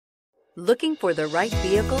Looking for the right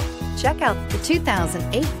vehicle? Check out the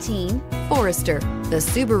 2018 Forester. The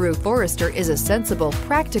Subaru Forester is a sensible,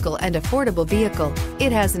 practical, and affordable vehicle.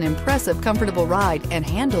 It has an impressive, comfortable ride and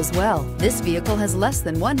handles well. This vehicle has less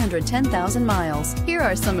than 110,000 miles. Here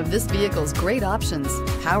are some of this vehicle's great options: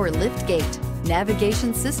 power liftgate,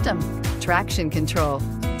 navigation system, traction control,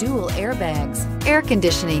 dual airbags, air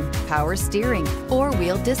conditioning, power steering,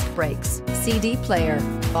 four-wheel disc brakes, CD player,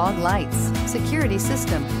 fog lights, security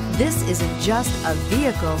system. This isn't just a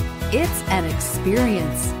vehicle, it's an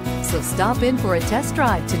experience. So stop in for a test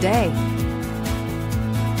drive today.